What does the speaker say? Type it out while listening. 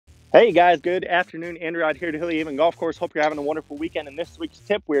Hey guys, good afternoon. Andrew out here at Hilly Haven Golf Course. Hope you're having a wonderful weekend. And this week's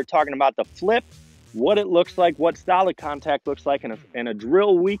tip, we're talking about the flip, what it looks like, what solid contact looks like, and a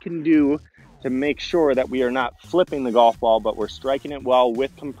drill we can do to make sure that we are not flipping the golf ball, but we're striking it well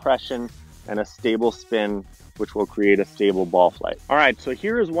with compression and a stable spin, which will create a stable ball flight. All right, so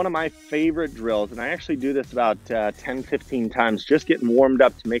here is one of my favorite drills, and I actually do this about 10, 15 times, just getting warmed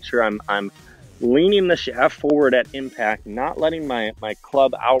up to make sure I'm leaning the shaft forward at impact, not letting my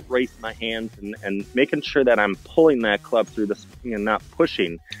club outrace my hands, and making sure that I'm pulling that club through the swing and not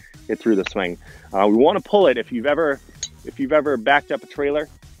pushing it through the swing. We want to pull it. If you've ever backed up a trailer,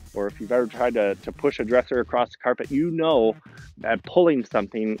 or if you've ever tried to push a dresser across the carpet, you know that pulling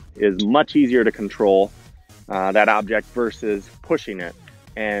something is much easier to control that object versus pushing it.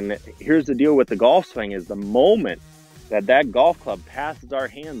 And here's the deal with the golf swing is the moment that golf club passes our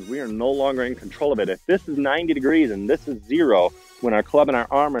hands, we are no longer in control of it. If this is 90 degrees and this is 0, when our club and our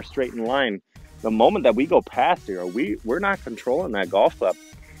arm are straight in line, the moment that we go past 0, we're not controlling that golf club.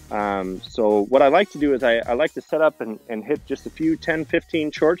 So what I like to do is I like to set up and hit just a few 10,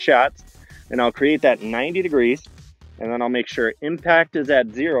 15 short shots, and I'll create that 90 degrees, and then I'll make sure impact is at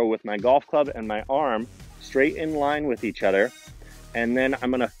 0 with my golf club and my arm straight in line with each other. And then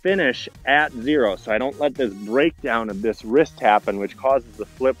I'm gonna finish at 0, so I don't let this breakdown of this wrist happen, which causes the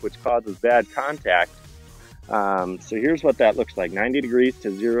flip, which causes bad contact. So here's what that looks like, 90 degrees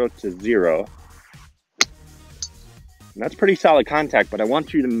to 0 to 0. And that's pretty solid contact, but I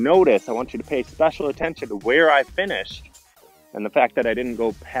want you to notice, I want you to pay special attention to where I finished and the fact that I didn't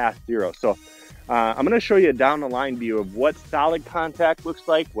go past 0. So I'm gonna show you a down the line view of what solid contact looks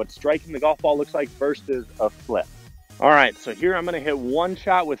like, what striking the golf ball looks like versus a flip. All right, so here I'm gonna hit one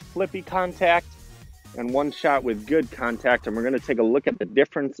shot with flippy contact and one shot with good contact, and we're gonna take a look at the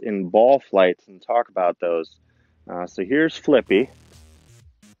difference in ball flights and talk about those. So here's flippy.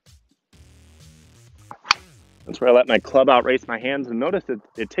 That's where I let my club outrace my hands, and notice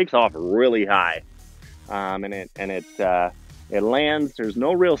it takes off really high, and it lands. There's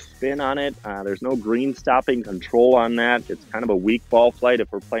no real spin on it. There's no green stopping control on that. It's kind of a weak ball flight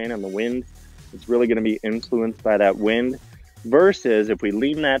if we're playing in the wind. It's really going to be influenced by that wind, versus if we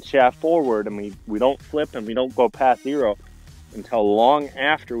lean that shaft forward and we don't flip and we don't go past 0 until long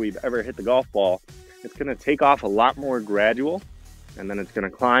after we've ever hit the golf ball, it's going to take off a lot more gradual, and then it's going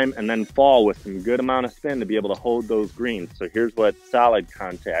to climb and then fall with some good amount of spin to be able to hold those greens. So here's what solid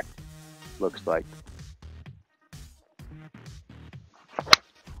contact looks like.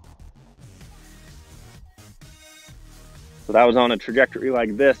 So that was on a trajectory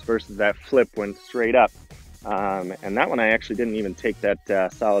like this versus that flip went straight up. And that one I actually didn't even take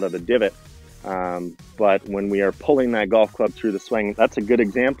that solid of a divot. But when we are pulling that golf club through the swing, that's a good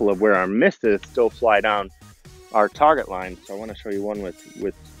example of where our misses still fly down our target line. So I want to show you one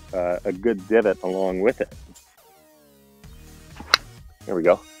with a good divot along with it. There we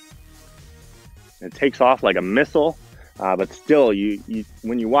go. It takes off like a missile, but still,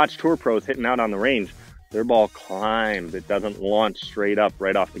 when you watch tour pros hitting out on the range, their ball climbs. It doesn't launch straight up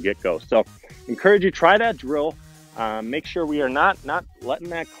right off the get-go. So encourage you, try that drill. Make sure we are not letting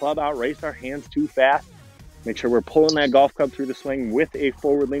that club outrace our hands too fast. Make sure we're pulling that golf club through the swing with a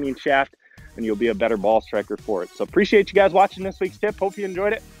forward-leaning shaft, and you'll be a better ball striker for it. So appreciate you guys watching this week's tip. Hope you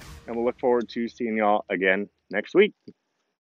enjoyed it, and we'll look forward to seeing y'all again next week.